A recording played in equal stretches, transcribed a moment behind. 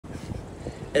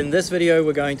In this video,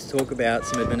 we're going to talk about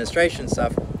some administration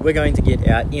stuff. We're going to get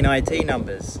our NIT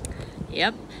numbers.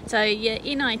 Yep. So your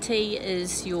NIT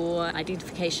is your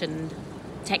identification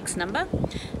tax number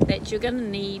that you're going to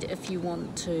need if you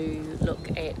want to look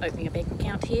at opening a bank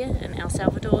account here in El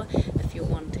Salvador, if you're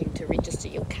wanting to register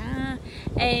your car,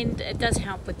 and it does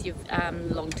help with your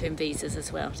long-term visas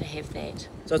as well to have that.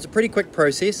 So it's a pretty quick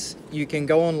process. You can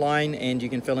go online and you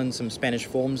can fill in some Spanish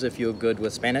forms if you're good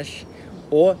with Spanish.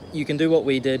 Or you can do what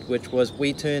we did, which was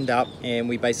we turned up and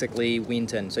we basically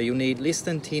went in. So you'll need less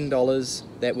than $10.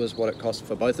 That was what it cost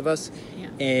for both of us. Yeah.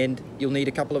 And you'll need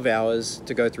a couple of hours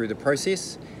to go through the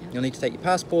process. Yeah. You'll need to take your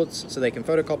passports so they can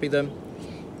photocopy them.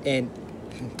 And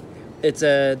it's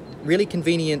a really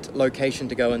convenient location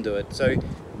to go and do it. So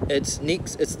it's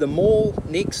the mall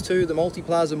next to the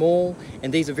Multiplaza Mall,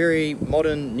 and these are very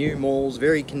modern new malls,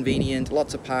 very convenient,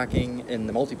 lots of parking in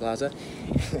the Multiplaza.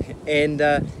 And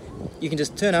you can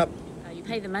just turn up. You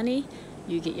pay the money,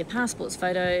 you get your passports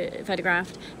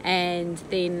photographed, and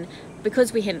then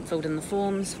because we hadn't filled in the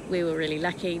forms, we were really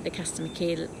lucky. The customer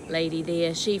care lady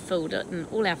there, she filled in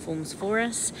all our forms for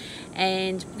us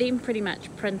and then pretty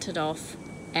much printed off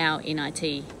our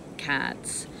NIT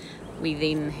cards. We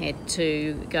then had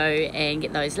to go and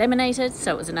get those laminated,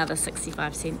 so it was another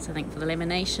 65 cents I think for the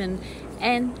lamination,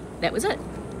 and that was it.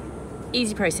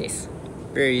 Easy process.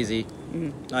 Very easy.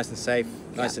 Nice and safe,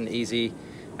 nice and easy.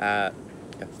 Yeah,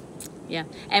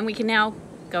 and we can now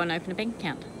go and open a bank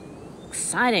account.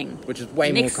 Exciting. Which is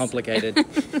way more complicated.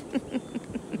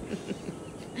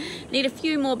 Need a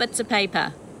few more bits of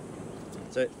paper.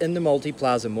 So in the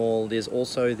Multiplaza Mall, there's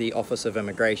also the Office of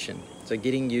Immigration. So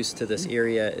getting used to this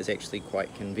area is actually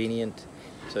quite convenient.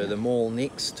 So the mall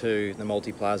next to the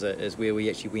Multiplaza is where we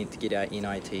actually went to get our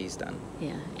NITs done.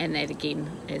 Yeah, and that again,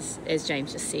 as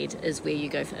James just said, is where you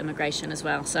go for immigration as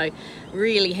well. So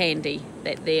really handy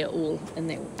that they're all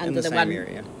under the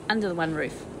one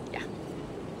roof. Yeah.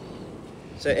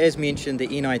 So as mentioned, the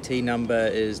NIT number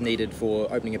is needed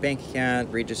for opening a bank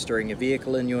account, registering a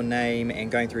vehicle in your name,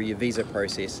 and going through your visa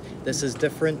process. This is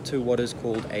different to what is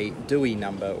called a DUI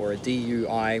number, or a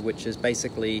DUI, which is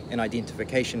basically an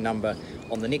identification number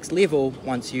on the next level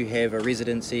once you have a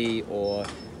residency or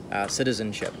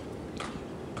citizenship.